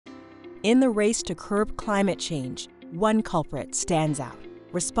In the race to curb climate change, one culprit stands out,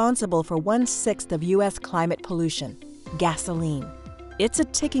 responsible for 1/6 of U.S. climate pollution: gasoline. It's a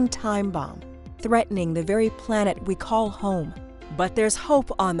ticking time bomb, threatening the very planet we call home. But there's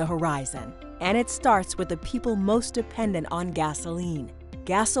hope on the horizon, and it starts with the people most dependent on gasoline: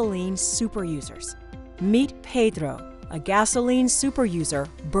 gasoline superusers. Meet Pedro, a gasoline superuser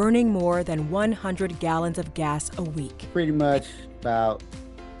burning more than 100 gallons of gas a week. Pretty much about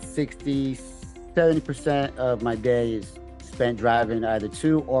 60–70% of my day is spent driving either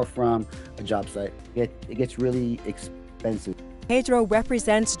to or from a job site. It gets really expensive. Pedro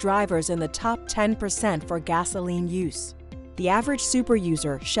represents drivers in the top 10% for gasoline use. The average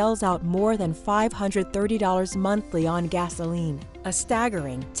superuser shells out more than $530 monthly on gasoline, a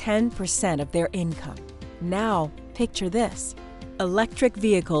staggering 10% of their income. Now, picture this: electric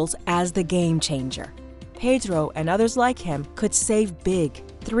vehicles as the game changer. Pedro and others like him could save big,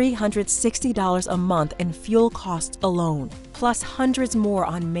 $360 a month in fuel costs alone, plus hundreds more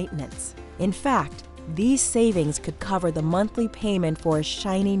on maintenance. In fact, these savings could cover the monthly payment for a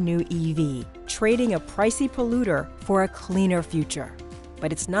shiny new EV, trading a pricey polluter for a cleaner future.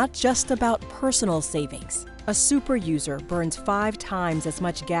 But it's not just about personal savings. A superuser burns 5 times as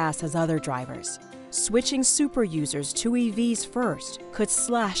much gas as other drivers. Switching superusers to EVs first could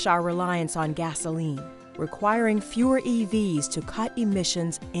slash our reliance on gasoline, requiring fewer EVs to cut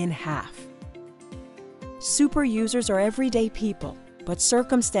emissions in half. Superusers are everyday people, but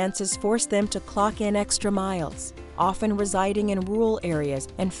circumstances force them to clock in extra miles, often residing in rural areas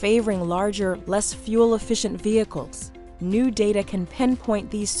and favoring larger, less fuel-efficient vehicles. New data can pinpoint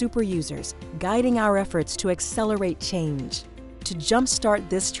these superusers, guiding our efforts to accelerate change. To jumpstart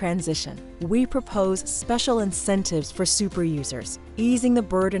this transition, we propose special incentives for superusers, easing the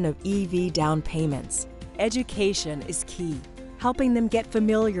burden of EV down payments. Education is key, helping them get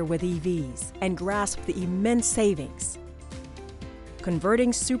familiar with EVs and grasp the immense savings.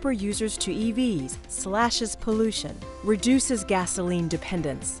 Converting superusers to EVs slashes pollution, reduces gasoline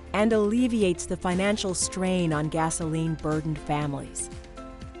dependence, and alleviates the financial strain on gasoline-burdened families.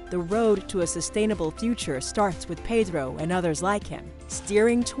 The road to a sustainable future starts with Pedro and others like him,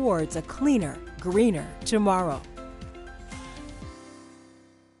 steering towards a cleaner, greener tomorrow.